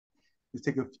Let's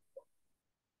take a,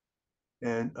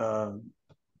 and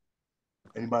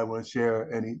anybody want to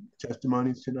share any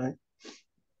testimonies tonight?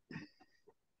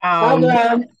 I'll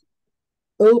go.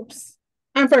 Oops.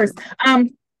 I'm first.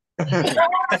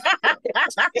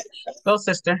 Go,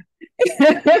 sister.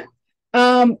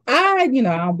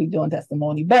 I'll be doing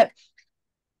testimony, but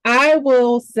I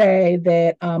will say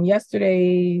that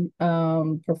yesterday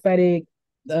prophetic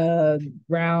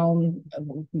ground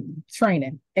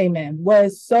training, amen,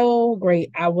 was so great.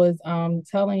 I was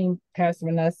telling Pastor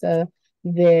Vanessa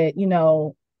that,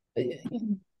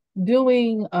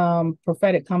 doing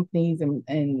prophetic companies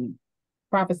and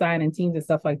prophesying in teams and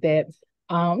stuff like that,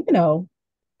 I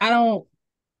don't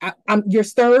you're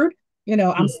stirred,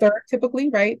 I'm stirred typically,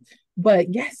 right?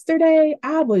 But yesterday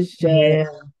I was just Yeah.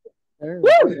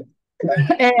 woo!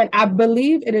 And I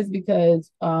believe it is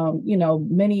because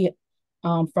many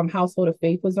from Household of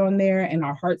Faith was on there, and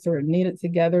our hearts are knitted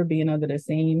together, being under the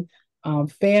same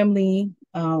family,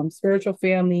 spiritual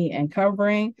family and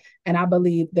covering. And I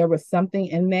believe there was something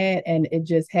in that, and it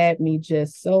just had me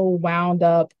just so wound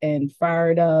up and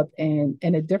fired up and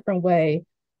in a different way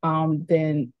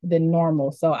than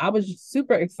normal. So I was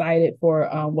super excited for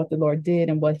what the Lord did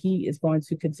and what He is going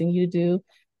to continue to do,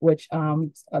 which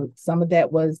some of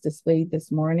that was displayed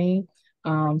this morning.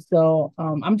 I'm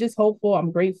just hopeful.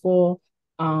 I'm grateful.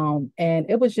 And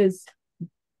it was just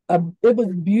it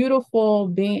was beautiful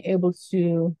being able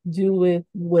to do it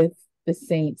with the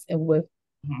saints and with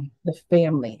the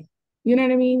family. You know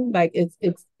what I mean? Like it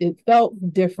felt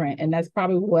different, and that's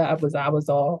probably what I was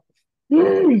all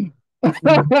cartwheeling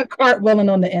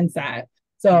on the inside.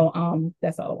 So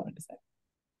that's all I wanted to say.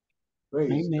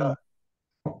 Praise God.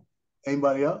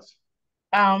 Anybody else?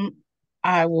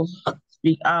 I will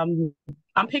speak. I'm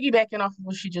piggybacking off of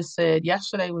what she just said.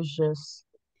 Yesterday was just,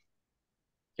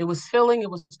 it was filling,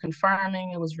 it was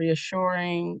confirming, it was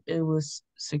reassuring, it was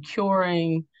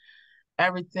securing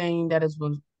everything that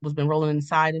was been rolling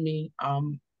inside of me.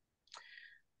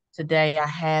 Today I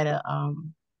had a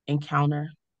encounter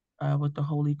with the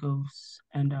Holy Ghost,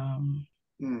 and I'm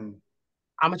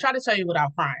gonna try to tell you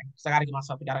without crying, because I gotta get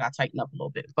myself together, I gotta tighten up a little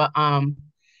bit. But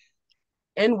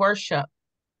in worship,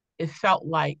 it felt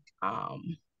like a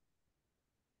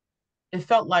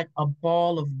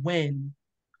ball of wind.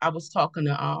 I was talking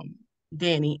to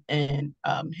Danny and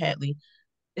Hadley.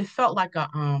 It felt like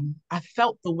I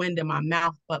felt the wind in my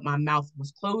mouth, but my mouth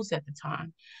was closed at the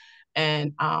time.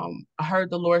 And I heard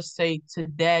the Lord say,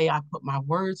 today I put my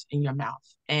words in your mouth.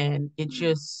 And I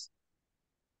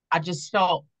just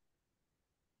felt,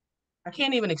 I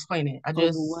can't even explain it.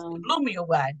 It blew me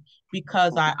away,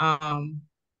 because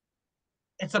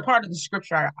it's a part of the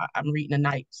scripture I'm reading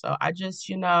tonight. So I just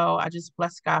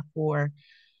bless God for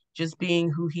just being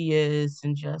who He is,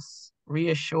 and just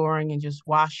reassuring and just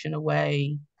washing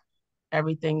away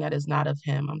everything that is not of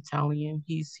Him. I'm telling you,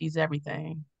 He's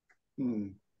everything.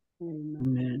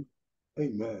 Amen.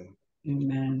 Amen.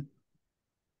 Amen.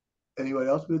 Anybody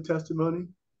else with a testimony?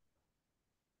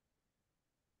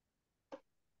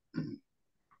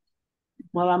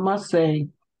 Well, I must say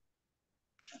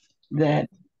that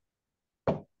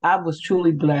I was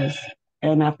truly blessed.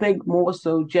 And I think more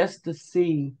so just to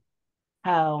see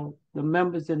how the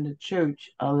members in the church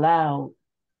allowed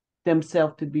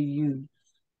themselves to be used,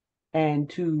 and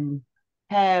to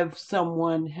have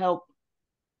someone help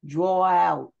draw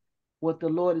out what the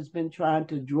Lord has been trying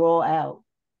to draw out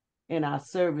in our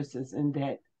services, and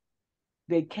that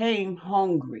they came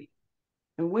hungry.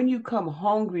 And when you come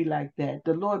hungry like that,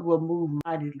 the Lord will move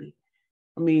mightily.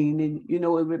 I mean, and, it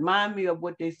reminded me of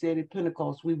what they said at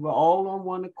Pentecost. We were all on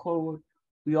one accord.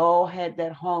 We all had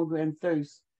that hunger and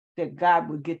thirst that God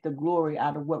would get the glory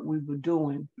out of what we were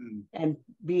doing, and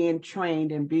being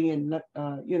trained and being,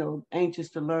 anxious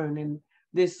to learn. And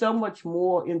there's so much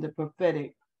more in the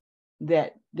prophetic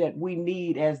that we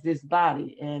need as this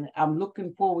body. And I'm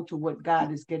looking forward to what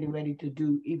God is getting ready to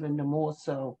do, even the more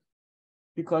so,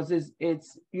 because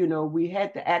it's we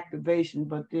had the activation,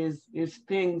 but there's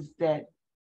things that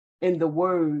in the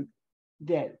word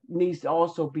that needs to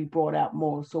also be brought out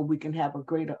more, so we can have a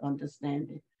greater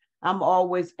understanding. I'm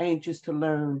always anxious to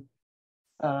learn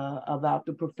about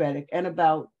the prophetic and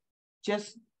about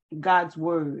just God's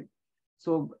word.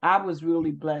 So I was really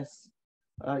blessed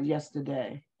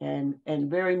yesterday, and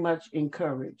very much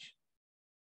encouraged.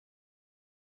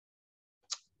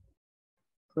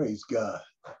 Praise God.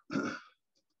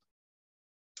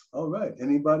 All right.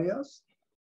 Anybody else?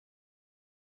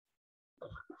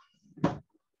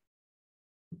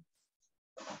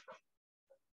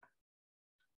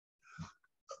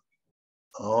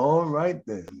 All right,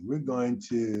 then. We're going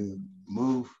to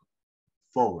move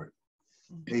forward.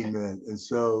 Amen. And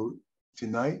so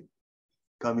tonight,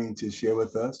 coming to share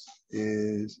with us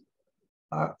is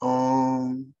our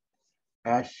own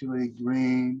Ashley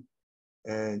Green,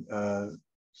 and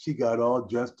she got all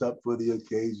dressed up for the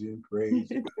occasion. Praise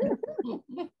God.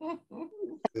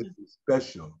 This is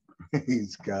special.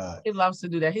 Praise God. He loves to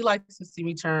do that. He likes to see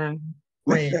me turn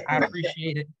red. I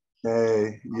appreciate it.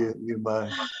 Hey, you're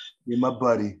my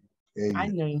buddy. Hey, I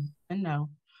know. I know.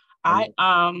 I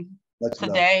much love.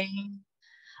 Today,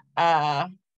 the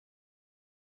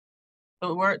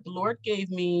Lord gave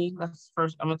me, I'm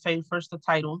gonna tell you first the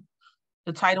title.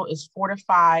 The title is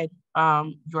Fortified,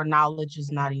 Your Knowledge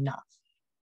is Not Enough.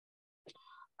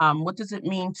 What does it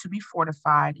mean to be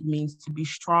fortified? It means to be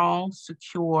strong,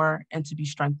 secure, and to be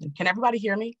strengthened. Can everybody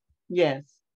hear me? Yes.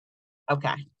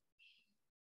 Okay.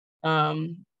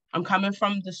 I'm coming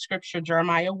from the scripture,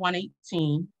 Jeremiah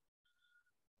 1:18,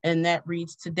 and that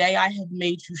reads, "Today I have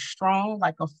made you strong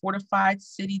like a fortified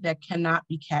city that cannot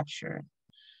be captured."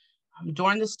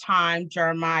 During this time,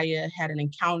 Jeremiah had an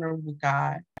encounter with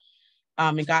God,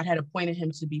 and God had appointed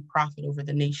him to be prophet over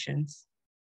the nations.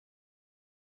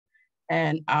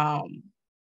 And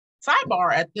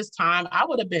sidebar, at this time, I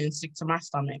would have been sick to my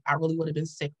stomach. I really would have been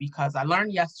sick because I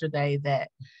learned yesterday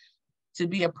that to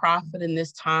be a prophet in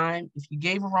this time, if you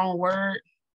gave a wrong word,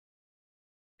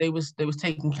 they was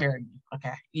taking care of you.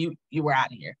 Okay, you were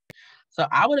out of here. So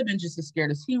I would have been just as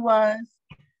scared as he was.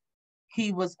 He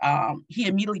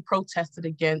immediately protested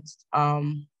against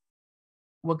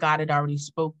what God had already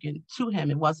spoken to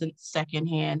him. It wasn't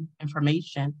secondhand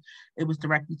information. It was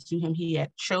directly to him. He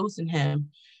had chosen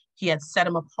him. He had set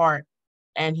him apart,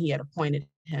 and he had appointed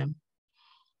him.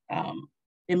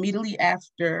 Immediately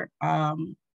after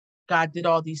God did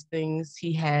all these things,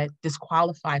 he had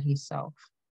disqualified himself.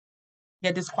 He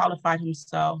had disqualified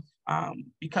himself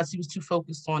because he was too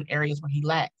focused on areas where he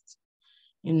lacked.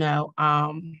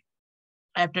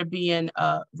 After being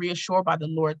reassured by the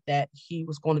Lord that he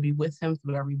was going to be with him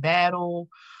through every battle,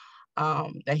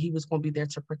 that he was going to be there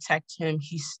to protect him,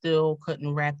 he still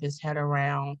couldn't wrap his head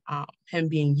around him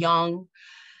being young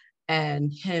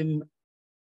and him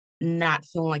not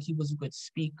feeling like he was a good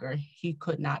speaker. He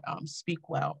could not speak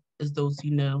well as those he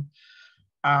knew.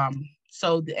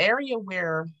 So the area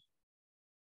where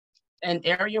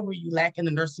you lack in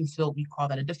the nursing field, we call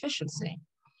that a deficiency.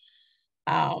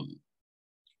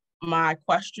 My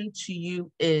question to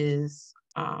you is,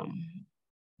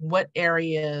 what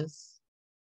areas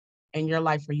in your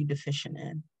life are you deficient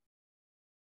in?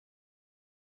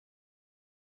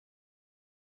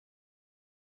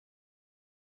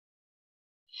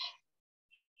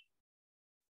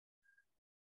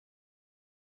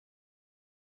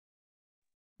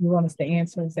 You want us to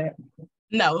answer? Is that?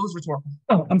 No, it was rhetorical.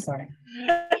 Oh, I'm sorry.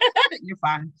 You're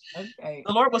fine. Okay.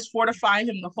 The Lord was fortifying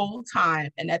him the whole time.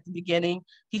 And at the beginning,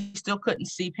 he still couldn't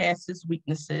see past his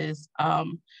weaknesses.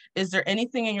 Is there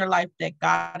anything in your life that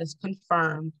God has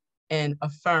confirmed and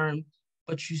affirmed,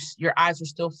 but your eyes are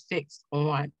still fixed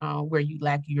on where you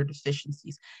lack your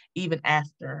deficiencies, even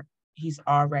after he's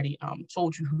already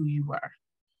told you who you were?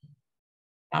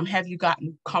 Have you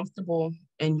gotten comfortable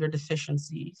in your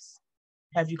deficiencies?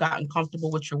 Have you gotten comfortable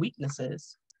with your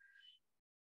weaknesses?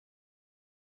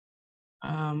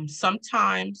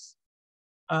 Sometimes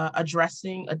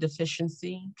addressing a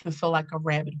deficiency can feel like a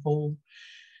rabbit hole.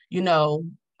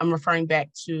 I'm referring back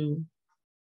to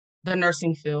the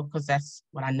nursing field because that's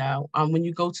what I know. When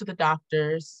you go to the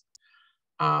doctors,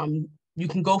 you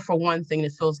can go for one thing and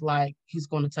it feels like he's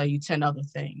going to tell you 10 other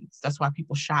things. That's why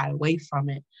people shy away from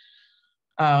it.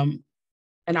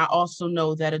 And I also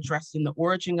know that addressing the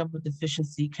origin of a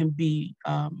deficiency can be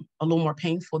a little more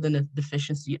painful than the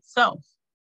deficiency itself.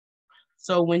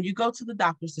 So when you go to the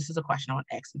doctors, this is a question I want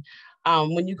to ask you.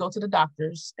 When you go to the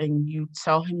doctors and you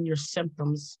tell him your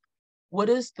symptoms, what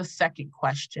is the second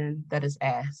question that is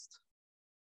asked?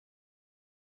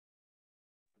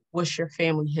 What's your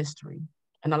family history?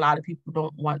 And a lot of people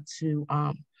don't want to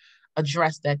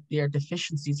address that their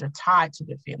deficiencies are tied to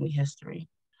their family history.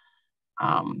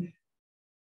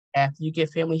 After you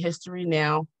get family history,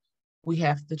 now we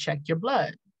have to check your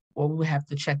blood, or we have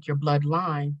to check your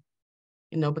bloodline.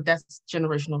 But that's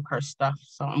generational curse stuff.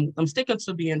 So I'm sticking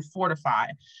to being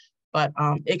fortified, but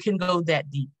it can go that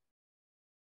deep.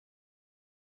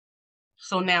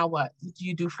 So now what do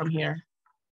you do from here?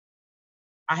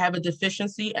 I have a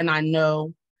deficiency and I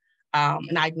know,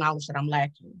 and I acknowledge that I'm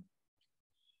lacking.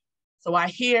 So I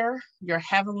hear your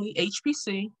heavenly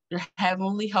HPC, your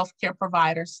heavenly healthcare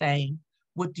provider saying,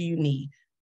 what do you need?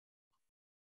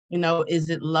 Is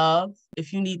it love?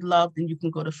 If you need love, then you can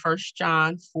go to 1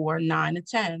 John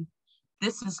 4:9-10.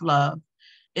 This is love.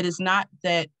 It is not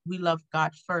that we love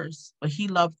God first, but he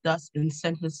loved us and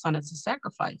sent his son as a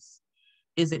sacrifice.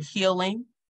 Is it healing?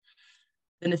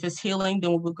 Then if it's healing,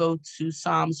 then we will go to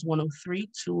Psalms 103,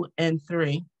 2 and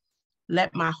 3.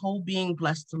 Let my whole being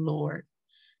bless the Lord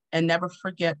and never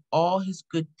forget all his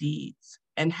good deeds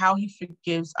and how he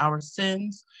forgives our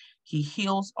sins. He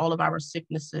heals all of our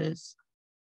sicknesses.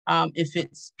 If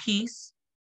it's peace,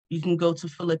 you can go to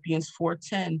Philippians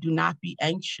 4:10. Do not be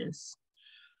anxious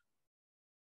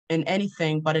in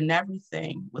anything, but in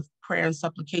everything with prayer and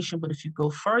supplication. But if you go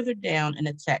further down in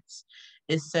the text,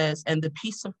 it says, and the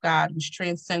peace of God, which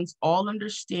transcends all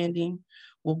understanding,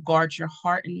 will guard your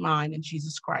heart and mind in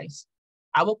Jesus Christ.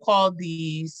 I will call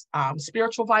these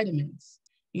spiritual vitamins.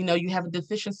 You know, you have a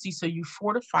deficiency, so you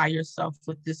fortify yourself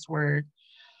with this word.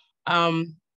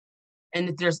 And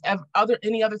if there's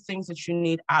any other things that you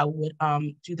need, I would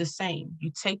do the same.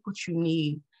 You take what you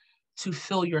need to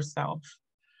fill yourself.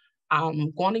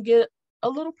 I'm going to get a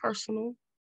little personal,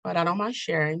 but I don't mind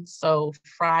sharing. So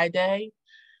Friday,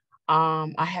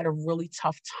 I had a really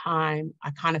tough time.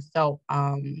 I kind of felt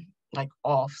like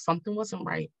off. Something wasn't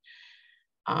right.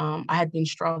 I had been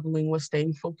struggling with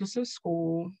staying focused in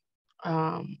school.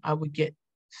 I would get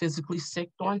physically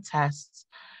sick during tests.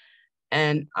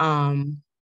 And,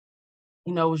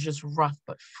 you know, it was just rough,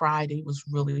 but Friday was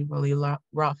really, really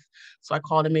rough. So I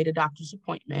called and made a doctor's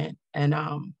appointment. And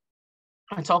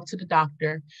I talked to the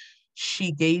doctor.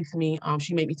 She gave me,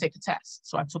 she made me take a test.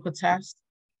 So I took a test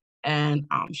and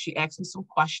she asked me some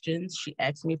questions. She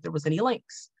asked me if there was any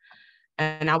links.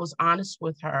 And I was honest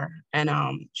with her. And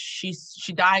she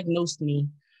diagnosed me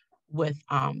with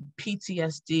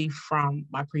PTSD from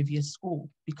my previous school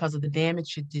because of the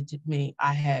damage it did to me.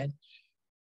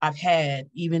 I've had,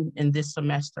 even in this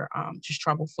semester, just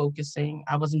trouble focusing.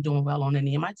 I wasn't doing well on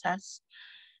any of my tests.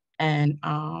 And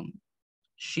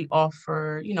she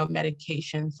offered, you know,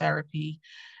 medication, therapy.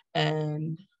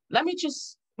 And let me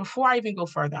just, before I even go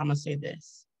further, I'm gonna say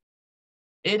this.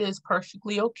 It is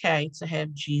perfectly okay to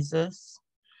have Jesus,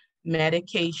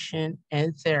 medication,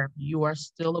 and therapy. You are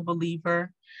still a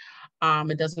believer.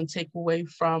 It doesn't take away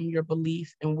from your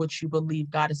belief in what you believe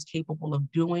God is capable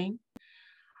of doing.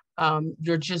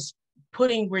 You're just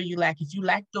putting where you lack. If you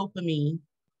lack dopamine,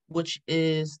 which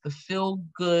is the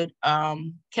feel-good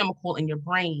chemical in your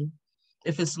brain,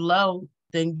 if it's low,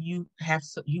 then you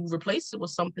replace it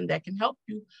with something that can help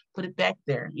you put it back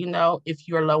there. You know, if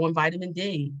you're low in vitamin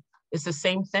D, it's the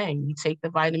same thing. You take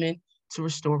the vitamin to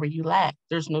restore where you lack.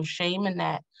 There's no shame in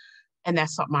that. And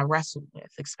that's something I wrestle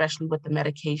with, especially with the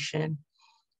medication.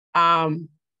 I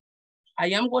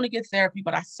am going to get therapy,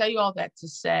 but I say all that to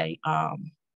say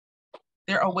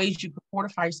there are ways you can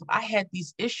fortify yourself. I had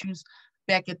these issues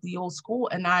back at the old school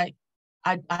and I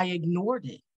ignored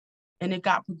it. And it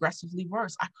got progressively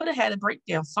worse. I could have had a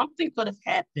breakdown. Something could have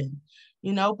happened,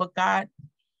 you know, but God,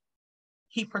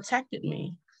 he protected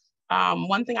me.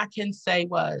 One thing I can say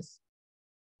was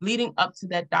leading up to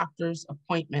that doctor's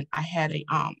appointment, I had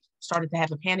started to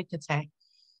have a panic attack.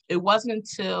 It wasn't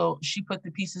until she put the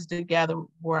pieces together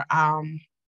where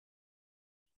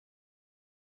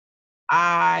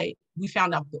we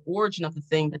found out the origin of the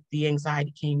thing that the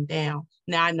anxiety came down.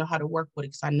 Now I know how to work with it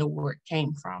because I know where it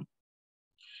came from.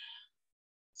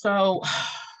 So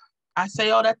I say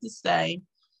all that to say,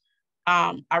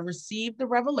 I received the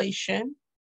revelation,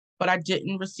 but I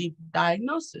didn't receive the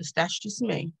diagnosis. That's just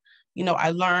me. You know, I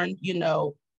learned, you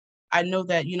know, I know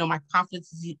that, you know, my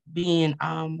confidence is being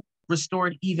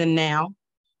restored even now.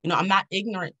 You know, I'm not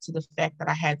ignorant to the fact that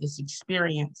I had this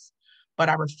experience, but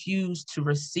I refuse to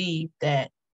receive that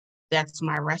that's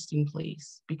my resting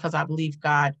place because I believe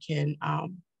God can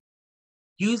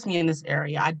use me in this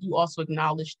area. I do also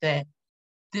acknowledge that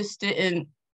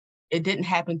it didn't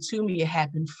happen to me, it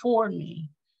happened for me.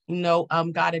 You know,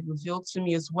 God had revealed to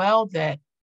me as well that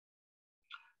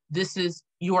this is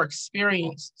your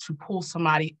experience to pull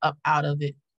somebody up out of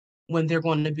it when they're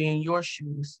going to be in your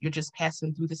shoes. You're just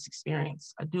passing through this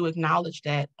experience. I do acknowledge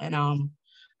that. And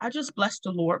I just bless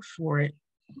the Lord for it.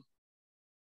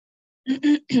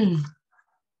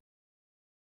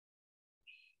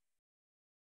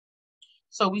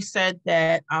 So we said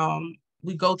that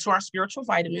we go to our spiritual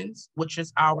vitamins, which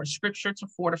is our scripture to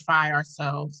fortify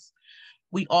ourselves.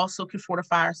 We also can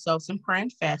fortify ourselves in prayer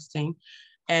and fasting.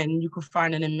 And you can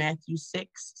find it in Matthew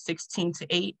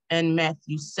 6:16-8, and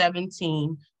Matthew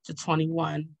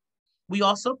 17-21. We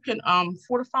also can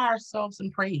fortify ourselves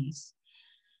in praise.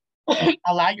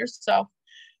 Allow yourself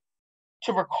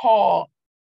to recall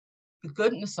the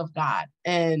goodness of God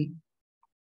and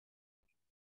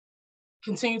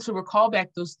continue to recall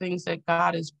back those things that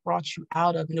God has brought you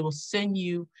out of, and it will send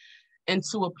you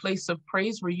into a place of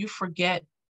praise where you forget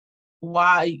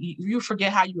why you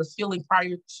forget how you were feeling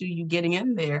prior to you getting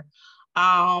in there.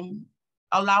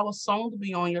 Allow a song to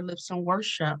be on your lips in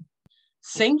worship.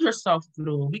 Sing yourself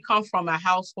through. We come from a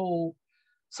household,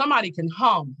 somebody can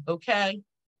hum, okay?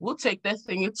 We'll take that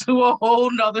thing into a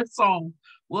whole nother song.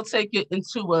 We'll take it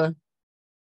into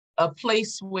a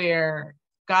place where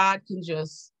God can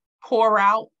just pour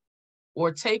out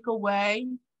or take away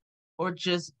or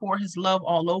just pour his love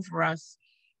all over us.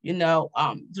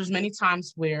 There's many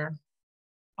times where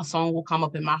a song will come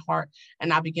up in my heart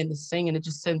and I begin to sing and it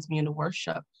just sends me into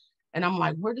worship. And I'm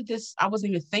like, where did this, I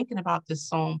wasn't even thinking about this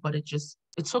song, but it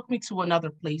took me to another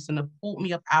place and it pulled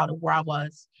me up out of where I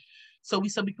was. So we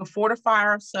said we can fortify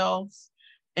ourselves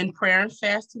in prayer and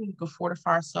fasting. We can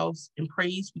fortify ourselves in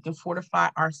praise. We can fortify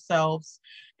ourselves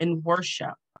in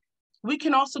worship. We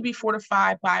can also be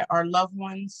fortified by our loved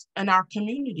ones and our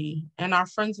community and our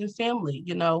friends and family.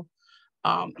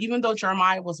 Even though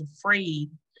Jeremiah was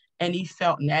afraid and he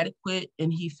felt inadequate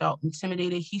and he felt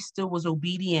intimidated, he still was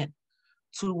obedient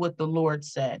to what the Lord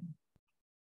said.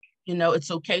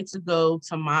 It's okay to go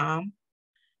to mom.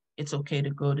 It's okay to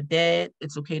go to dad.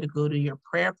 It's okay to go to your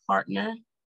prayer partner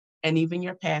and even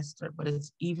your pastor, but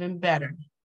it's even better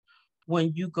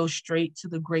when you go straight to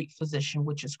the great physician,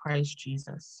 which is Christ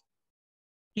Jesus.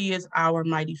 He is our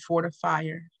mighty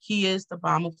fortifier. He is the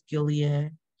balm of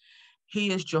Gilead.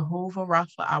 He is Jehovah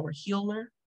Rapha, our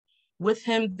healer. With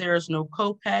him, there is no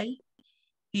copay.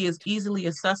 He is easily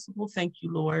accessible. Thank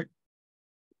you, Lord.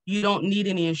 You don't need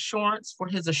any insurance for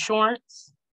his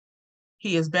assurance.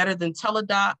 He is better than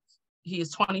Teladoc. He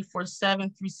is 24/7,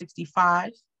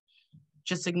 365.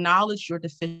 Just acknowledge your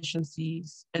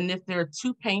deficiencies. And if they're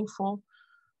too painful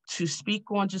to speak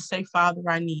on, just say, Father,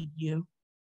 I need you.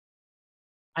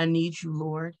 I need you,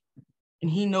 Lord. And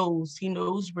he knows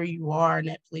where you are in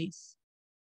that place.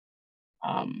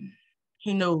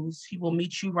 He knows he will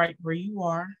meet you right where you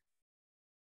are.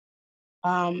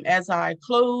 As I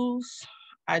close,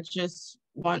 I just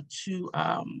want to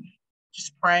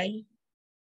just pray,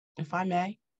 if I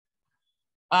may.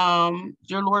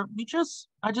 Dear Lord,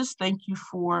 I just thank you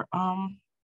for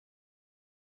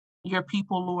your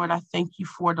people, Lord. I thank you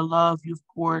for the love you've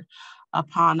poured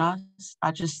upon us.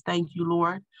 I just thank you,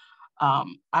 Lord.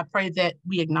 I pray that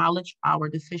we acknowledge our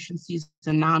deficiencies,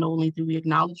 and not only do we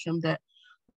acknowledge them, that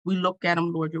we look at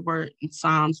them, Lord. Your word in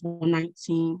Psalms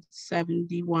 119,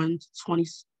 71 to 20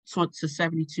 to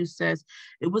 72 says,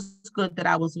 it was good that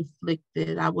I was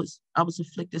afflicted. I was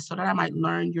afflicted so that I might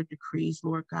learn your decrees,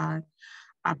 Lord God.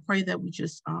 I pray that we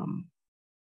just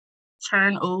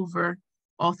turn over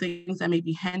all things that may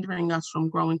be hindering us from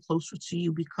growing closer to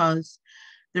you, because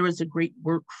there is a great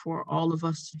work for all of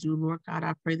us to do, Lord God.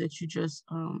 I pray that you just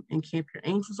encamp your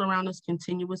angels around us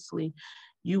continuously.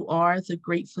 You are the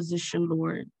great physician,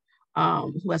 Lord,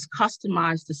 who has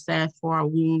customized the salve for our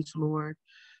wounds, Lord.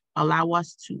 Allow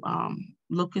us to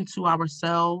look into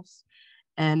ourselves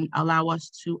and allow us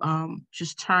to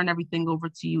just turn everything over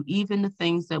to you, even the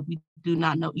things that we do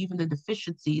not know, even the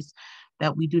deficiencies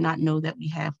that we do not know that we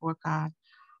have, Lord God.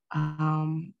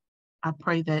 I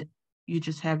pray that you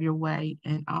just have your way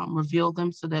and reveal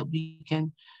them so that we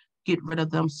can get rid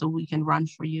of them, so we can run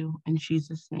for you. In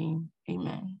Jesus' name,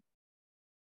 amen.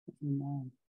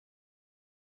 Amen.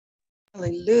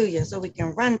 Hallelujah. So we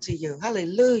can run to you.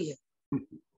 Hallelujah.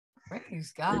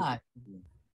 Praise God.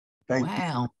 Thank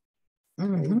wow. you.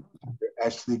 Mm-hmm.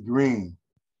 Ashley Green.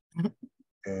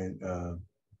 And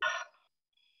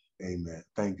amen.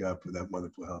 Thank God for that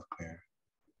wonderful health care.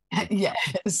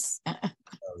 Yes.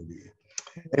 Hallelujah.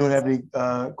 Anyone have any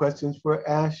questions for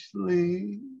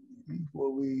Ashley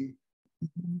before we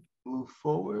move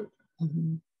forward?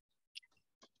 Mm-hmm.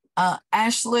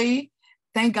 Ashley,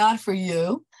 thank God for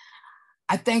you.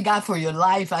 I thank God for your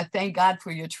life. I thank God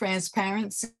for your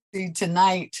transparency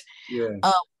tonight. Yeah.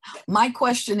 My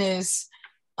question is,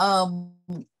 how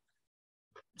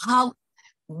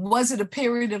was it a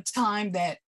period of time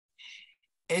that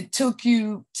it took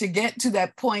you to get to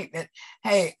that point that,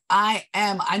 hey, I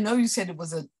know you said it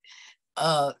was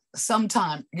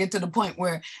sometime get to the point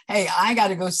where, hey, I got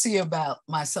to go see about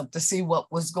myself to see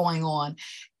what was going on,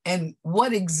 and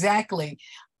what exactly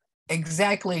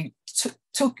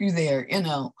took you there,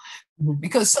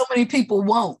 because so many people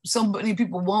won't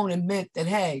admit that,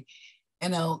 hey,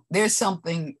 there's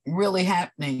something really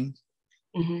happening.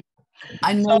 Mm-hmm.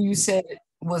 I know you said it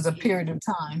was a period of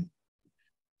time.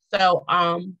 So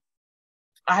I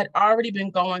had already been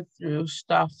going through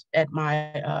stuff at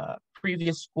my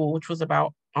previous school, which was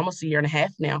about almost a year and a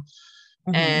half now.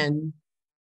 Mm-hmm. And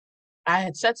I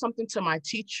had said something to my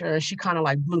teacher, and she kind of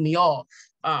like blew me off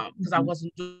because mm-hmm. I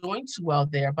wasn't doing too well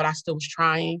there, but I still was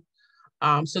trying.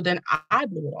 So then I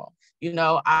blew it off. You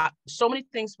know, so many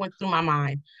things went through my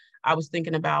mind. I was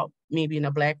thinking about me being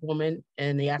a Black woman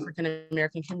in the African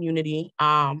American community.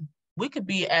 We could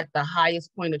be at the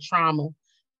highest point of trauma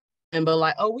and be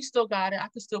like, oh, we still got it. I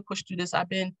can still push through this. I've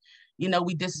been, you know,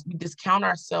 we discount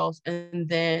ourselves, and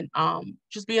then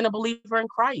just being a believer in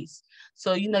Christ.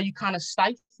 So, you know, you kind of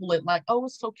stifle it like, oh,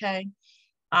 it's okay.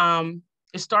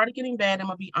 It started getting bad. I'm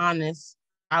gonna be honest.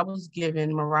 I was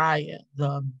giving Mariah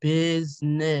the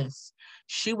business.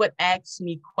 She would ask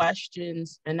me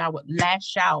questions and I would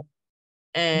lash out,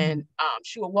 and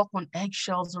she would walk on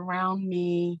eggshells around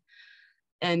me,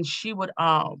 and she would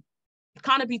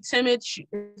kind of be timid.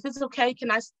 If it's okay,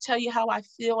 can I tell you how I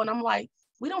feel? And I'm like,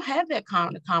 we don't have that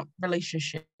kind of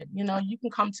relationship. You know, you can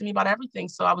come to me about everything.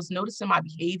 So I was noticing my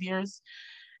behaviors,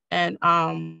 and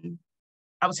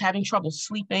I was having trouble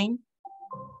sleeping,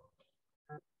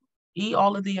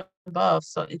 all of the above.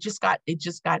 So it just got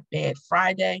bad.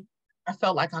 Friday, I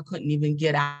felt like I couldn't even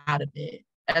get out of bed.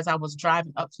 As I was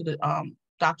driving up to the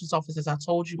doctor's office, as I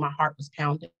told you, my heart was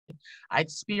pounding. I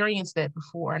experienced that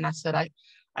before, and I said,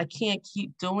 I can't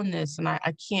keep doing this, and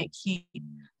I can't keep,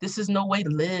 this is no way to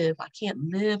live. I can't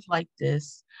live like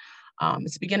this.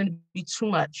 It's beginning to be too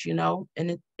much, you know,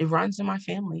 and it runs in my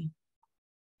family.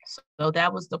 So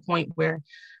that was the point where,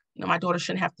 you know, my daughter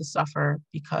shouldn't have to suffer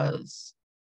because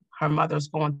her mother's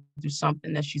going through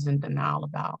something that she's in denial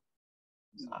about.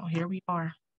 So here we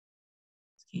are.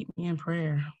 Keep me in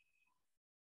prayer.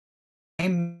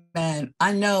 Amen.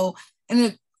 I know.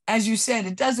 And as you said,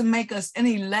 it doesn't make us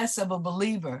any less of a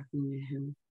believer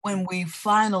when we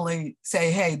finally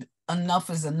say, hey,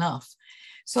 enough is enough.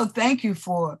 So thank you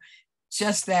for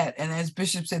just that. And as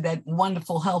Bishop said, that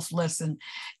wonderful health lesson,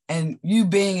 and you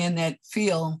being in that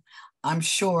field, I'm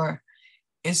sure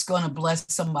it's going to bless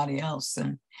somebody else.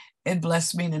 And it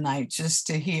blessed me tonight just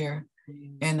to hear,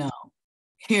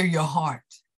 hear your heart.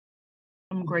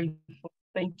 I'm grateful.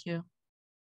 Thank you.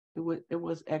 It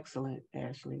was excellent,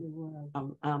 Ashley.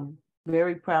 I'm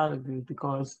very proud of you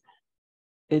because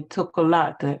it took a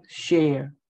lot to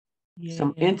share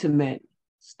some intimate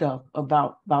stuff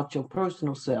about your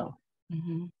personal self.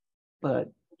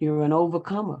 But you're an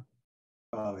overcomer.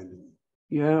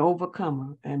 You're an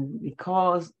overcomer. And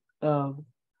because of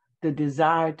the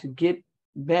desire to get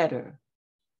better,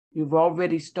 you've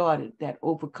already started that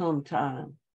overcome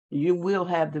time. You will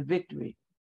have the victory.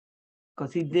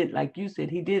 Because he did, like you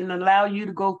said, he didn't allow you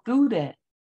to go through that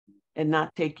and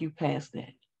not take you past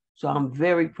that. So I'm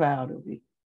very proud of you.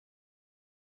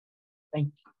 Thank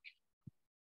you.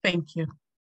 Thank you.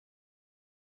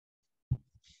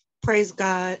 Praise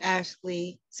God,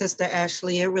 Ashley, Sister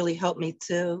Ashley. It really helped me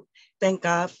too. Thank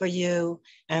God for you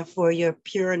and for your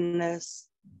pureness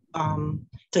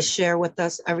to share with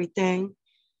us everything.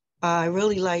 I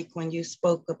really like when you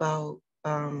spoke about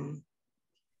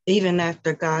even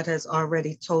after God has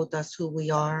already told us who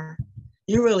we are.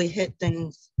 You really hit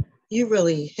things. You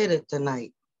really hit it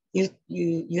tonight.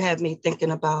 You had me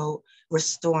thinking about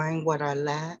restoring what I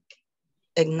lack,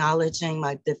 acknowledging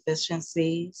my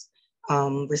deficiencies,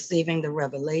 receiving the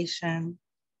revelation.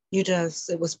 It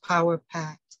was power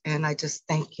packed, and I just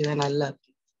thank you and I love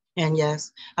you. And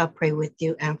yes, I pray with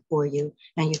you and for you,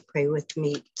 and you pray with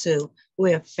me too.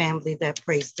 We're a family that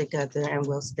prays together and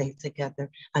will stay together.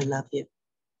 I love you.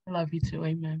 I love you too.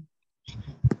 Amen.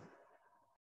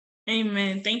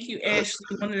 Amen. Thank you,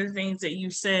 Ashley. One of the things that you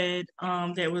said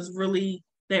that really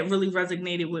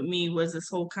resonated with me was this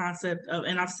whole concept of,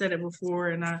 and I've said it before,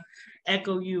 and I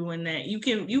echo you in that you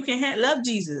can love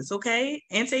Jesus, okay,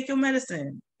 and take your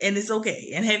medicine, and it's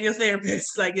okay, and have your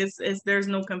therapist. Like it's there's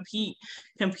no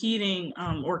competing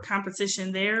or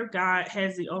competition there. God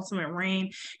has the ultimate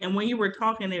reign. And when you were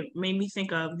talking, it made me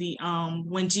think of the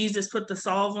when Jesus put the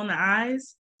salve on the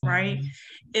eyes. Right.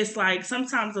 It's like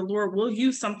sometimes the Lord will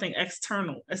use something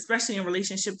external, especially in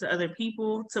relationship to other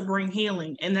people, to bring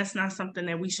healing. And that's not something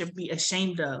that we should be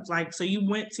ashamed of. Like, so you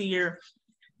went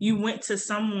to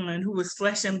someone who was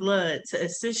flesh and blood to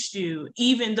assist you,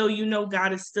 even though you know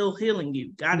God is still healing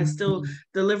you. God is still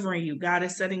delivering you. God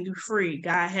is setting you free.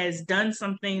 God has done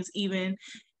some things even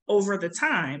over the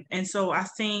time. And so I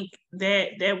think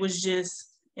that was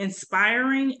just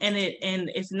inspiring. And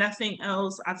if nothing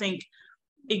else, I think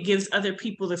it gives other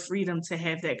people the freedom to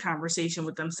have that conversation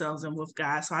with themselves and with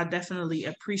God. So I definitely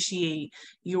appreciate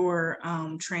your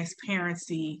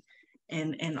transparency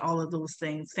and all of those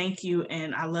things. Thank you.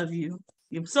 And I love you.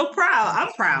 I'm so proud.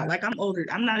 I'm proud. Like I'm older.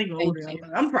 I'm not even older.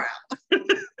 I'm proud.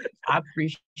 I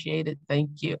appreciate it.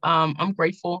 Thank you. I'm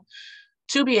grateful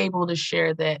to be able to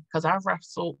share that, because I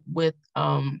wrestled with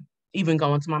even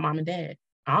going to my mom and dad.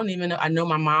 I don't even know. I know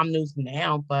my mom knows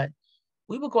now, but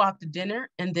we would go out to dinner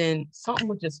and then something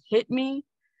would just hit me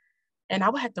and I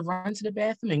would have to run to the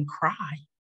bathroom and cry.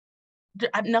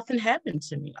 Nothing happened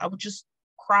to me. I would just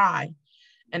cry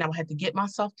and I would have to get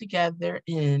myself together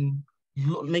and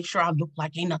make sure I look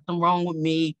like ain't nothing wrong with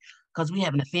me because we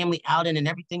having a family outing and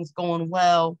everything's going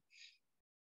well.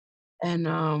 And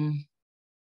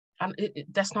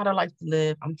that's not a life to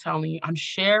live. I'm telling you, I'm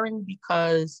sharing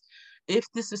because if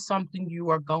this is something you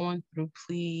are going through,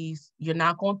 please, you're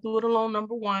not going through it alone,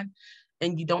 number one,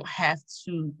 and you don't have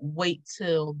to wait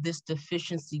till this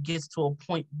deficiency gets to a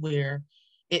point where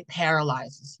it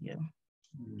paralyzes you.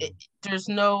 There's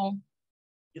no,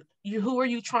 who are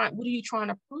you trying, what are you trying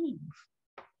to prove?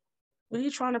 What are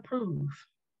you trying to prove?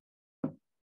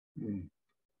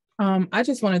 I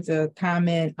just wanted to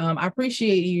comment. I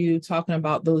appreciate you talking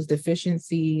about those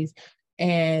deficiencies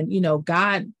and, you know,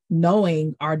 God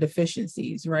knowing our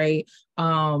deficiencies, right?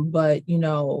 But, you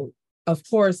know, of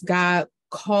course, God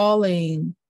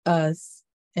calling us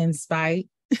in spite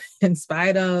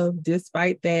of,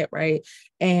 despite that, right?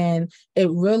 And it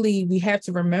really, we have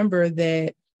to remember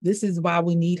that this is why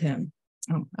we need him.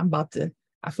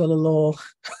 I feel a little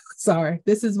sorry.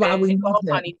 This is why we need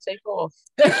him. Honey, take off.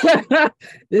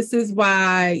 This is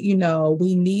why, you know,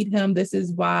 we need him. This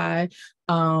is why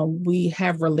we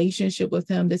have relationship with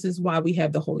him. This is why we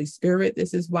have the Holy Spirit.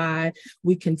 This is why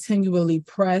we continually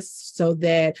press so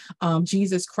that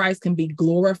Jesus Christ can be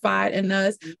glorified in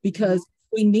us, because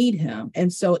we need him.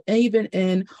 And so even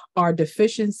in our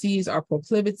deficiencies, our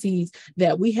proclivities,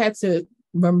 that we had to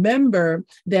remember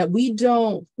that we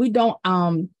don't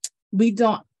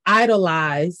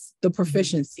idolize the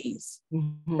proficiencies,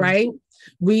 right?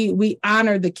 We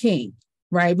honor the King,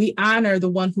 right? We honor the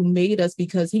one who made us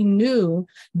because he knew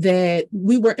that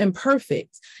we were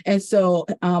imperfect. And so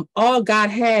all God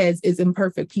has is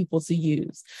imperfect people to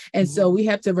use. And so we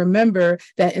have to remember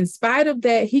that in spite of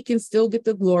that, he can still get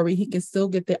the glory, he can still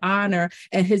get the honor,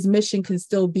 and his mission can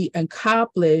still be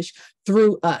accomplished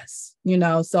through us, you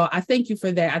know. So I thank you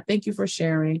for that. I thank you for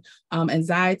sharing.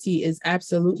 Anxiety is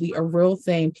absolutely a real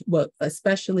thing, but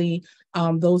especially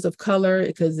those of color,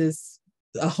 because it's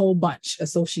a whole bunch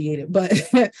associated, but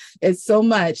it's so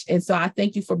much. And so I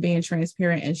thank you for being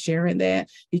transparent and sharing that,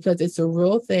 because it's a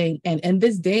real thing. And in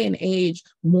this day and age,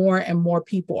 more and more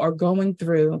people are going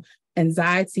through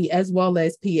anxiety as well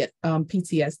as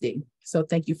PTSD. So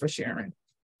thank you for sharing.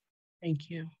 Thank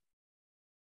you.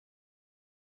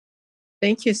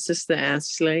 Thank you, Sister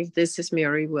Ashley. This is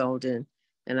Mary Weldon,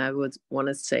 and I would want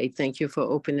to say thank you for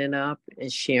opening up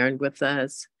and sharing with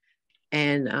us.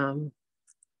 And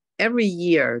every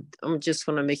year, I'm just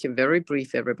going to make it very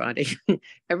brief, everybody.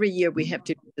 Every year we have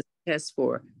to do this test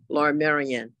for Laura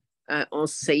Marion on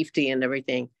safety and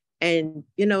everything. And,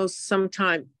 you know,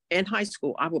 sometime in high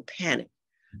school, I would panic.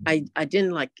 I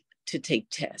didn't like to take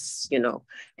tests, you know,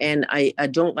 and I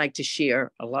don't like to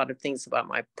share a lot of things about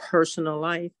my personal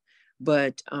life,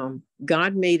 but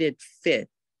God made it fit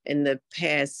in the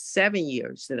past 7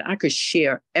 years that I could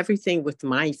share everything with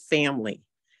my family,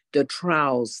 the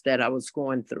trials that I was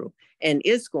going through and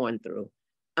is going through.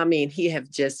 I mean, he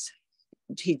just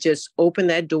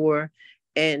opened that door.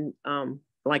 And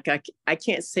like I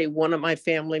can't say one of my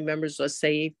family members are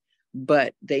saved,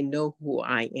 but they know who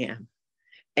I am.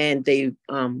 And they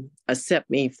accept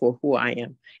me for who I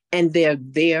am. And they're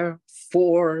there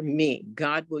for me.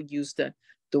 God will use the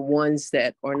ones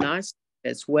that are not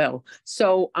as well.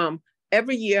 So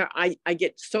every year I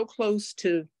get so close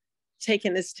to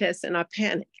taking this test and I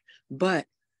panic. But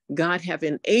God have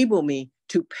enabled me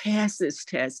to pass this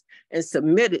test and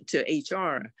submit it to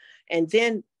HR. And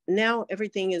then now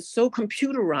everything is so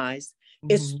computerized,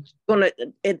 it's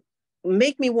it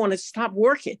make me want to stop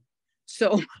working.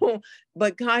 So,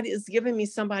 but God is giving me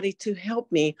somebody to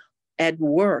help me at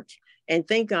work. And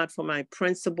thank God for my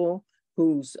principal,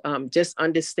 who's just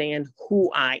understand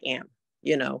who I am,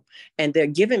 you know, and they're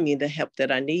giving me the help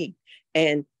that I need.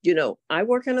 And, you know, I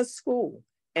work in a school.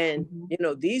 And, you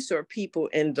know, these are people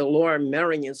in the Laura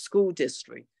Marion School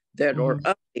District that are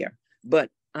up there, but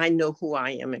I know who I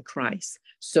am in Christ.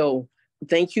 So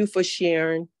thank you for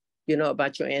sharing, you know,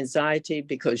 about your anxiety,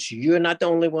 because you're not the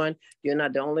only one. You're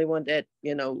not the only one that,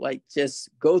 you know, like just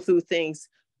go through things.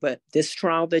 But this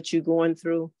trial that you're going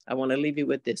through, I want to leave you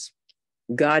with this.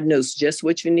 God knows just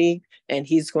what you need, and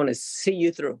he's going to see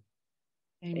you through.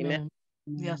 Amen.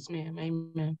 Yes, ma'am.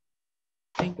 Amen.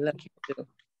 Thank you.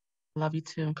 Love you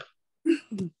too.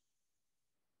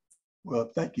 Well,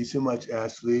 thank you so much,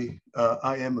 Ashley.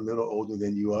 I am a little older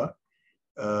than you are.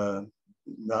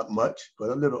 Not much,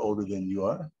 but a little older than you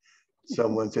are.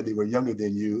 Someone said they were younger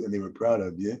than you and they were proud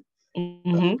of you.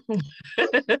 I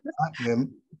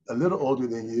am a little older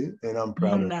than you, and I'm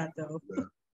proud I'm of not though. you.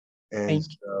 And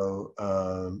so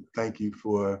thank you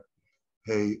for,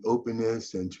 hey,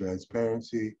 openness and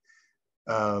transparency.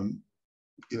 You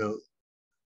know,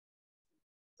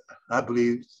 I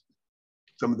believe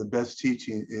some of the best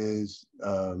teaching is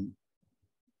that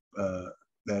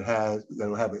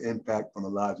will have an impact on the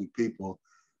lives of people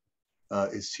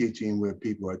is teaching where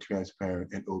people are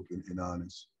transparent and open and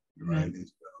honest, right? And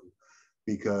so,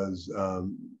 because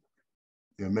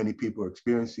many people are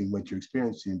experiencing what you're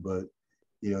experiencing, but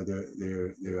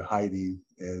they're hiding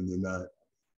and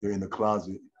they're in the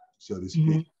closet, so to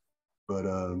speak. But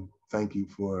thank you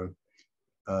for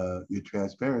your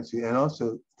transparency, and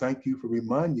also thank you for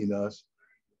reminding us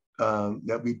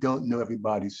that we don't know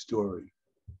everybody's story.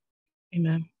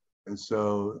 Amen. And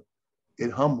so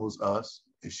it humbles us.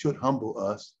 It should humble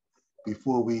us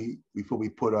before we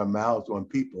put our mouths on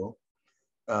people,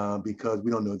 because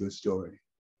we don't know their story.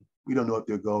 We don't know what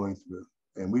they're going through,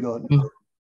 and we don't know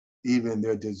even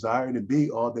their desire to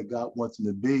be all that God wants them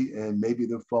to be, and maybe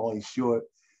they're falling short,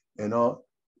 and all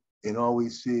we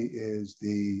see is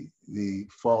the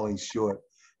falling short.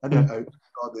 And I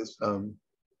saw this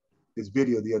this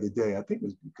video the other day. I think it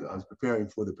was because I was preparing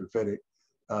for the prophetic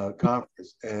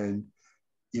conference, and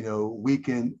we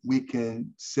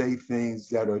can say things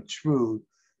that are true,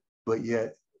 but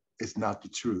yet it's not the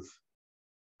truth.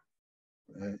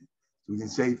 Right? So we can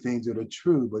say things that are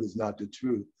true, but it's not the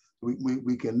truth.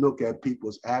 We can look at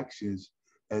people's actions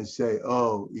and say,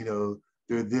 oh,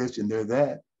 they're this and they're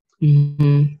that.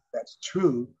 That's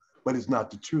true, but it's not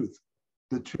the truth.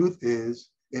 The truth is,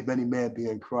 if any man be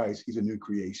in Christ, he's a new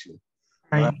creation.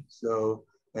 Right? So,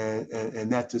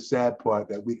 and that's the sad part,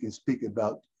 that we can speak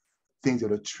about things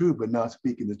that are true, but not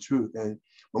speaking the truth. And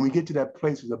when we get to that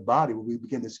place as a body where we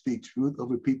begin to speak truth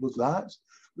over people's lives,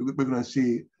 we're going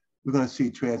to see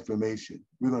transformation.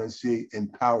 We're going to see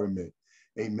empowerment.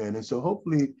 Amen. And so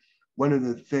hopefully one of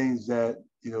the things that,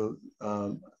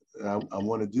 I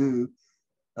want to do,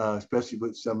 especially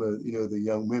with some of, the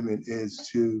young women, is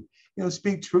to,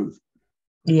 speak truth.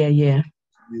 Yeah.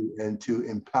 And to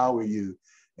empower you,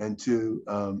 and to,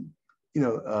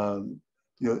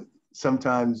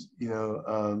 sometimes,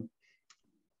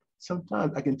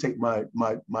 sometimes I can take my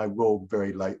role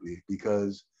very lightly,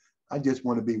 because I just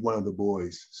want to be one of the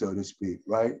boys, so to speak,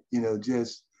 right? I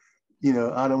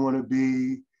don't want to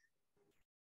be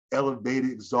elevated,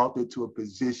 exalted to a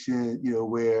position,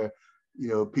 where,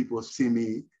 people see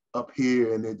me up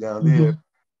here and they're down there.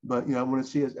 But, I want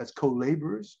to see us as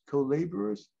co-laborers.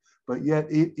 But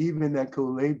yet, even in that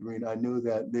co-laboring, I know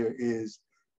that there is,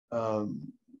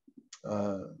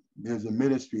 there's a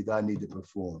ministry that I need to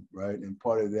perform, right? And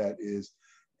part of that is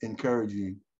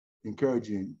encouraging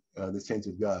the saints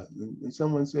of God. And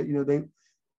someone said,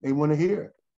 they want to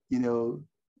hear,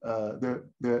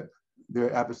 their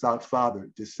apostolic father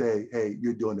to say, hey,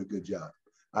 you're doing a good job.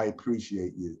 I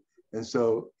appreciate you. And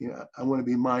so, I want to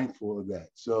be mindful of that.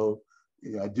 So,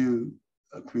 I do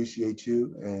appreciate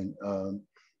you, and, I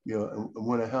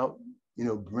want to help,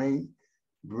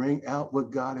 bring out what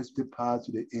God has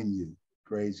deposited in you.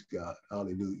 Praise God.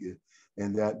 Hallelujah.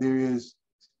 And that there is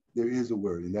a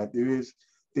word, and that there is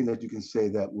things that you can say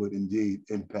that would indeed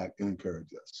impact and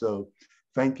encourage us. So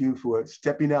thank you for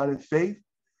stepping out in faith.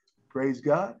 Praise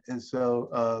God. And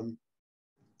so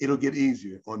it'll get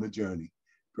easier on the journey.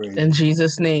 Praise in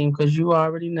Jesus' name, because you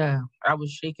already know I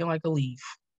was shaking like a leaf.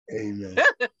 Amen.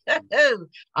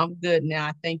 I'm good now.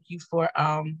 I thank you for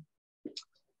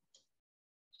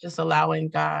just allowing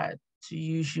God to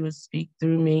use you and speak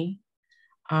through me.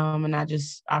 And I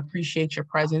appreciate your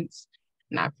presence,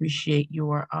 and I appreciate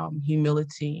your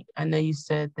humility. I know you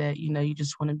said that, you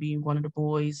just want to be one of the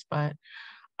boys, but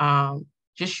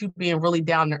just you being really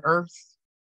down to earth,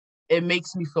 it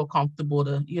makes me feel comfortable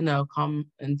to, come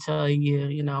and tell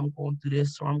you, I'm going through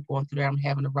this, or I'm going through that, I'm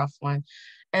having a rough one.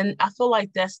 And I feel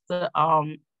like that's the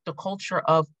culture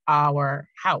of our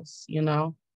house,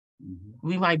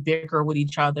 We might bicker with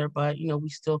each other, but, we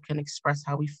still can express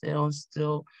how we feel and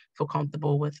still feel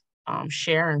comfortable with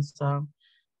sharing. So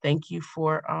thank you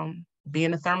for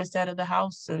being the thermostat of the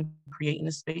house and creating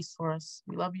a space for us.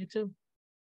 We love you too.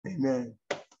 Amen.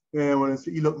 Yeah, I want to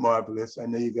say you look marvelous. I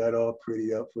know you got all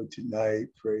pretty up for tonight.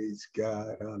 Praise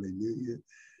God. Hallelujah.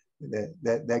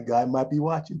 That guy might be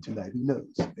watching tonight. Who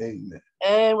knows? Amen.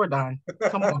 And we're done.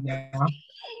 Come on now.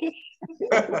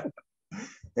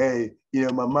 Hey,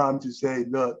 my mom used to say,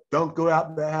 look, don't go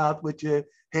out the house with your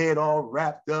head all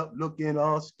wrapped up, looking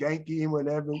all skanky and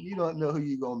whatever. You don't know who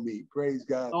you're going to meet. Praise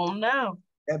God. Oh, no.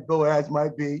 That Boaz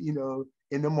might be,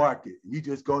 in the market. You're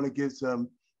just going to get some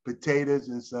potatoes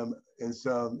and some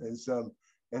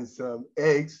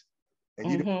eggs,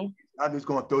 And you know, I'm just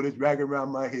going to throw this rag around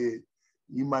my head.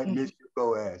 You might miss your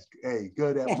Boaz. Hey,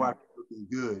 good at market, looking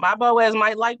good. My Boaz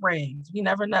might like rags. You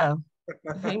never know.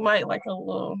 He might like a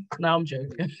little. No, I'm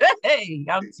joking. Hey,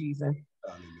 I'm teasing.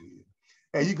 Hallelujah.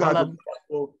 Hey, you guys are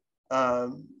wonderful.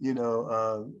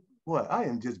 Boy, I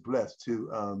am just blessed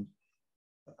to.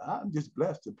 I'm just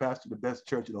blessed to pastor the best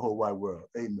church in the whole wide world.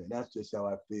 Amen. That's just how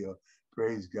I feel.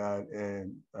 Praise God.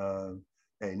 And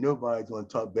hey, nobody's going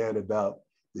to talk bad about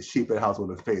the sheep of the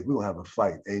household of faith. We're going to have a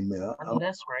fight. Amen.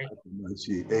 That's right.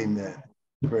 Amen.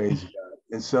 Praise God.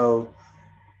 And so,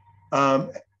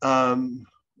 on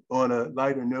a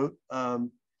lighter note,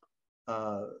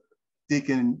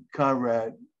 Deacon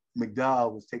Conrad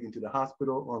McDowell was taken to the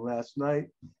hospital on last night.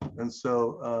 And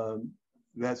so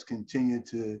let's continue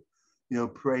to,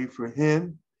 pray for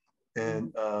him.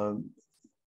 And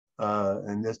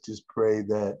let's just pray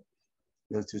that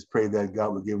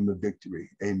God will give him the victory.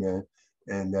 Amen.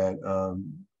 And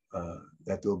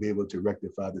that they'll be able to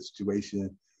rectify the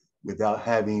situation without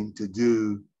having to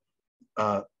do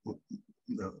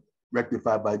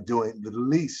rectify by doing the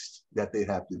least that they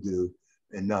have to do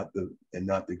and not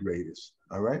the greatest.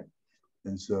 All right.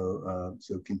 And so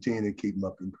continue to keep him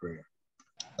up in prayer.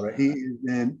 All right. He is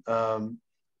in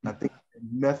I think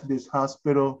Methodist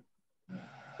Hospital,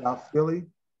 South Philly.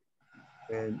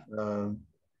 And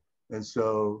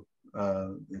so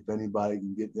if anybody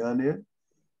can get down there,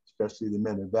 especially the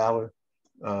men of valor,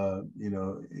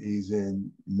 he's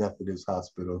in Methodist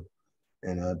Hospital,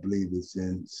 and I believe it's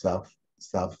in South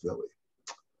Philly.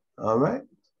 All right.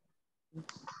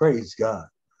 Praise God.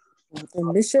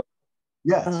 And Bishop,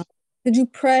 yes. Could you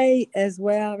pray as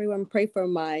well? Everyone pray for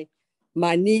my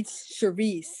niece,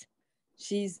 Cherise.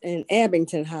 She's in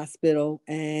Abington Hospital,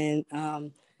 and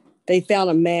they found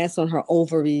a mass on her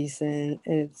ovaries, and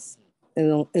it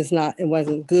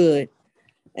wasn't good.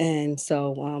 And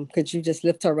so could you just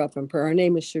lift her up in prayer? Her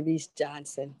name is Cherise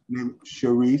Johnson.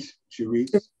 Cherise.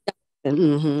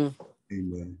 Mm-hmm.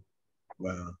 Amen.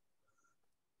 Wow.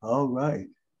 All right.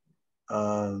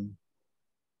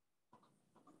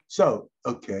 So,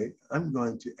 okay, I'm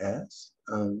going to ask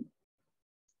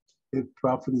if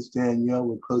Prophetess Danielle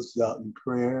will close us out in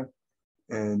prayer,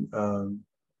 and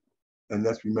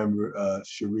let's remember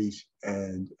Cherise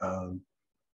and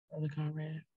Brother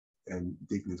Conrad and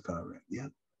Deaconess Conrad. Yeah.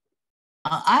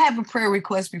 I have a prayer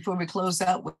request before we close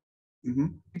out.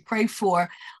 We pray for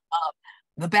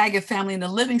the Baggett family and the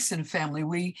Livingston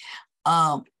family.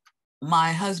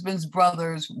 My husband's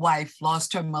brother's wife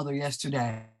lost her mother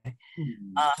yesterday.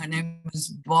 Her name is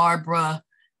Barbara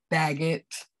Baggett.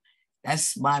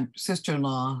 That's my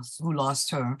sister-in-law who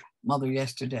lost her mother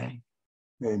yesterday.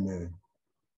 Amen.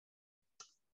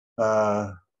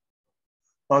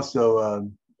 Also,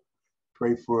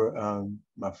 pray for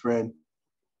my friend,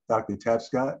 Dr.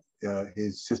 Tapscott.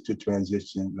 His sister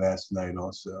transitioned last night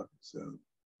also. So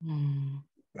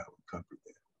that would comfort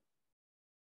them.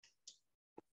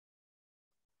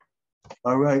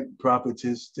 All right,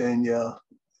 Prophetess Danielle,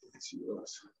 it's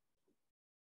yours.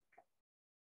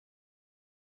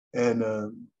 And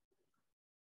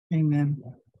amen.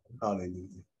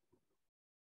 Hallelujah.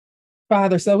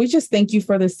 Father, so we just thank you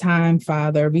for this time,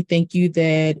 Father. We thank you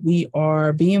that we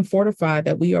are being fortified,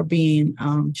 that we are being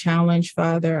challenged,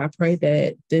 Father. I pray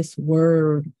that this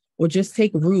word will just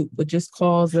take root, will just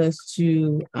cause us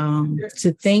to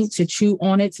think, to chew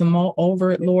on it, to mull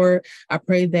over it, Lord. I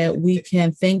pray that we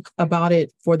can think about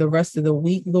it for the rest of the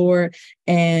week, Lord,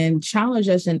 and challenge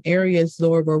us in areas,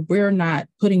 Lord, where we're not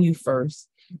putting you first.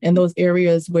 In those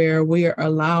areas where we are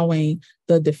allowing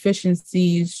the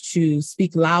deficiencies to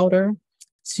speak louder,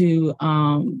 to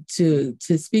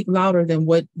speak louder than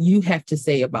what you have to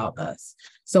say about us.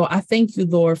 So I thank you,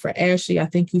 Lord, for Ashley. I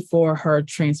thank you for her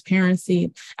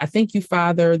transparency. I thank you,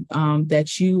 Father,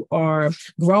 that you are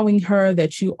growing her,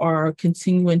 that you are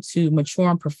continuing to mature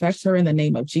and perfect her in the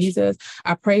name of Jesus.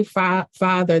 I pray,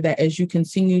 Father, that as you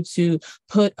continue to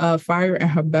put fire in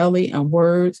her belly and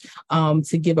words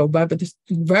to give a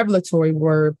revelatory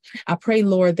word, I pray,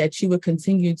 Lord, that you would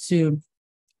continue to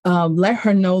let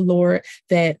her know, Lord,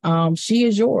 that she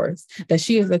is yours, that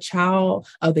she is a child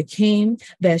of the King,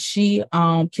 that she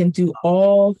can do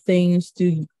all things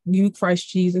through you, Christ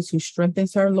Jesus, who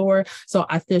strengthens her, Lord. So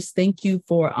I just thank you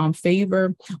for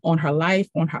favor on her life,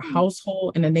 on her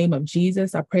household. In the name of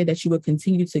Jesus, I pray that you would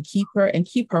continue to keep her and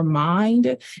keep her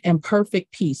mind in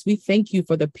perfect peace. We thank you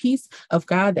for the peace of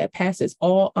God that passes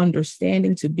all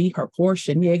understanding to be her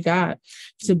portion. Yeah, God,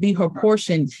 to be her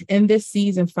portion in this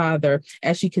season, Father,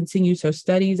 as she continues her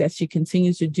studies, as she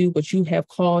continues to do what you have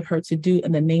called her to do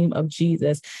in the name of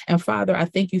Jesus. And Father, I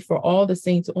thank you for all the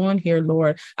saints on here,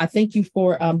 Lord. I thank you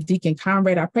for Deacon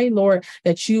Conrad. I pray, Lord,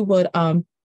 that you would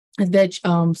that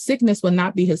sickness will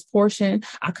not be his portion.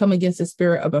 I come against the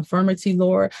spirit of infirmity,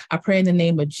 Lord. I pray in the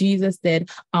name of Jesus that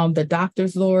the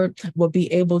doctors, Lord, will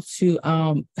be able to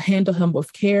handle him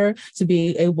with care, to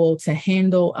be able to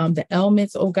handle the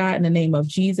ailments, oh God, in the name of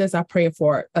Jesus. I pray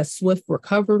for a swift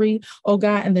recovery, oh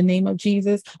God, in the name of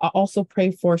Jesus. I also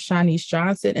pray for Shanice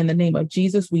Johnson in the name of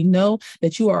Jesus. We know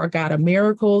that you are a God of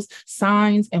miracles,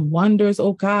 signs, and wonders,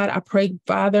 oh God. I pray,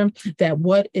 Father, that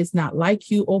what is not like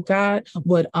you, oh God,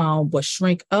 would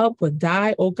shrink up, would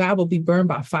die, oh God, will be burned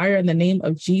by fire in the name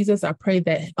of Jesus. I pray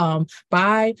that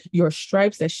by your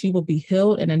stripes that she will be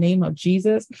healed in the name of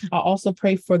Jesus. I also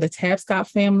pray for the Tapscott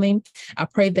family. I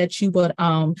pray that you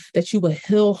would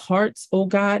heal hearts, oh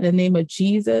God, in the name of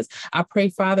Jesus. I pray,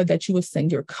 Father, that you would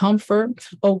send your comfort,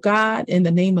 oh God, in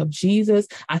the name of Jesus.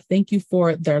 I thank you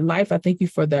for their life. I thank you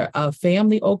for their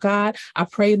family, oh God. I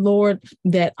pray, Lord,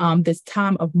 that this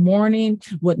time of mourning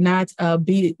would not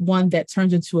be one that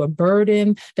turns into a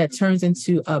burden, that turns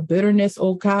into a bitterness,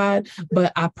 oh God.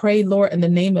 But I pray, Lord, in the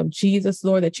name of Jesus,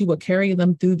 Lord, that you will carry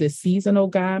them through this season, oh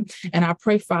God. And I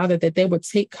pray, Father, that they would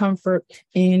take comfort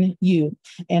in you.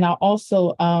 And I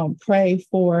also pray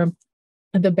for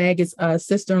the Baggett's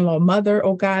sister-in-law mother,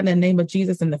 oh God, in the name of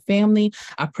Jesus and the family.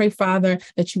 I pray, Father,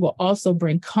 that you will also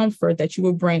bring comfort, that you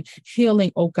will bring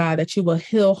healing, oh God, that you will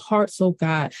heal hearts, oh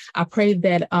God. I pray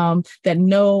that that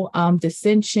no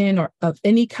dissension or of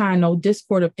any kind, no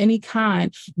discord of any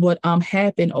kind would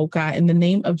happen, oh God, in the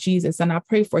name of Jesus. And I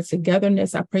pray for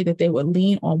togetherness. I pray that they would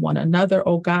lean on one another,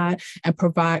 oh God, and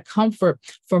provide comfort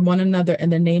for one another in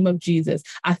the name of Jesus.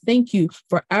 I thank you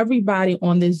for everybody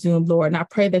on this Zoom, Lord, and I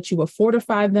pray that you will fortify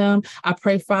them. I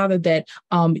pray, Father, that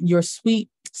your sweet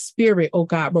spirit, oh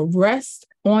God, will rest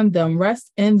on them,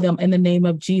 rest in them in the name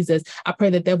of Jesus. I pray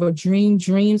that they will dream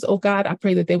dreams, oh God. I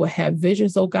pray that they will have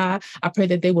visions, oh God. I pray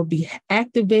that they will be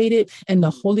activated in the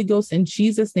Holy Ghost. In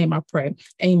Jesus' name I pray.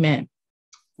 Amen.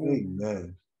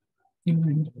 Amen.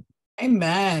 Amen.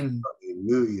 Amen.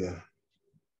 Hallelujah.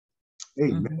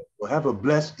 Amen. Well, have a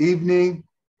blessed evening.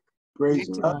 Praise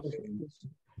God.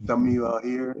 Some of you are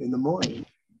here in the morning.